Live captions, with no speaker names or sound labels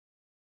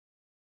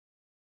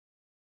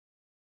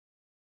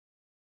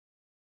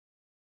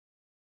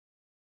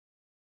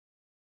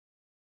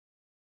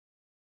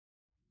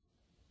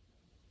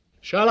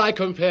Shall I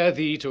compare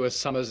thee to a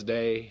summer's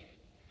day?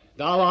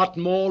 Thou art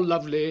more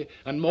lovely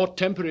and more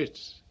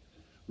temperate.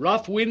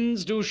 Rough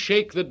winds do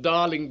shake the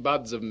darling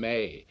buds of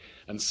May,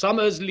 and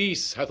summer's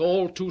lease hath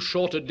all too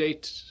short a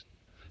date.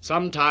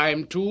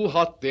 Sometime too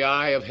hot the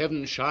eye of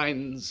heaven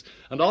shines,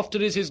 and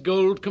often is his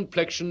gold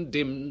complexion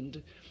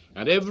dimmed,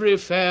 and every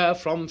fair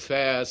from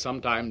fair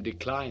sometime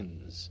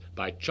declines,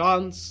 by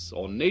chance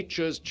or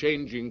nature's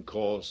changing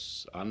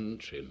course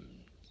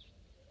untrimmed.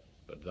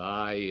 But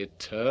thy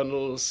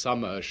eternal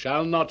summer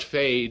shall not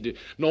fade,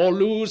 nor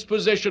lose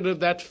possession of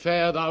that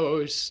fair thou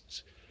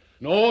owest,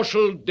 nor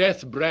shall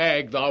death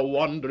brag thou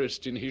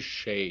wanderest in his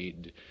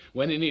shade,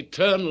 when in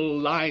eternal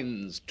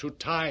lines to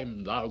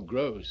time thou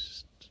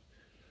growest.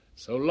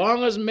 So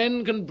long as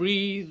men can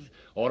breathe,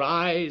 or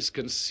eyes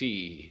can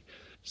see,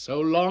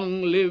 so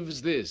long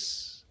lives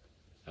this,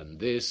 and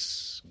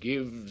this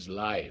gives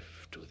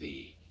life to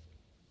thee.